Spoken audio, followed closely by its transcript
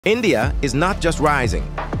India is not just rising,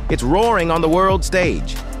 it's roaring on the world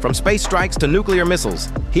stage. From space strikes to nuclear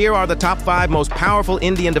missiles, here are the top 5 most powerful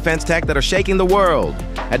Indian defense tech that are shaking the world.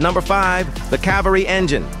 At number 5, the Cavalry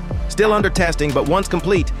Engine. Still under testing, but once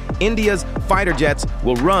complete, India's fighter jets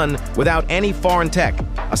will run without any foreign tech.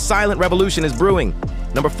 A silent revolution is brewing.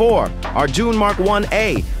 Number 4, Arjun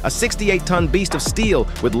Mk1A, a 68-ton beast of steel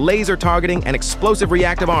with laser targeting and explosive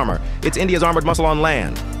reactive armor. It's India's armored muscle on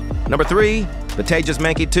land. Number 3, the Taji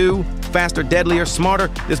Mk2, faster, deadlier, smarter.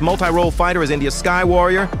 This multi-role fighter is India's Sky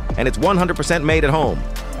Warrior, and it's 100% made at home.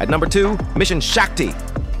 At number 2, Mission Shakti.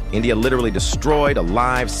 India literally destroyed a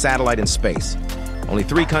live satellite in space. Only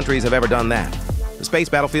 3 countries have ever done that. The space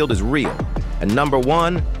battlefield is real. And number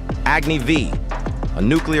 1, Agni V, a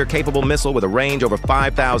nuclear-capable missile with a range over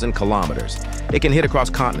 5,000 kilometers. It can hit across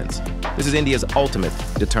continents. This is India's ultimate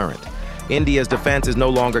deterrent. India's defense is no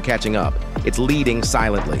longer catching up. It's leading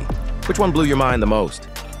silently. Which one blew your mind the most?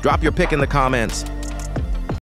 Drop your pick in the comments.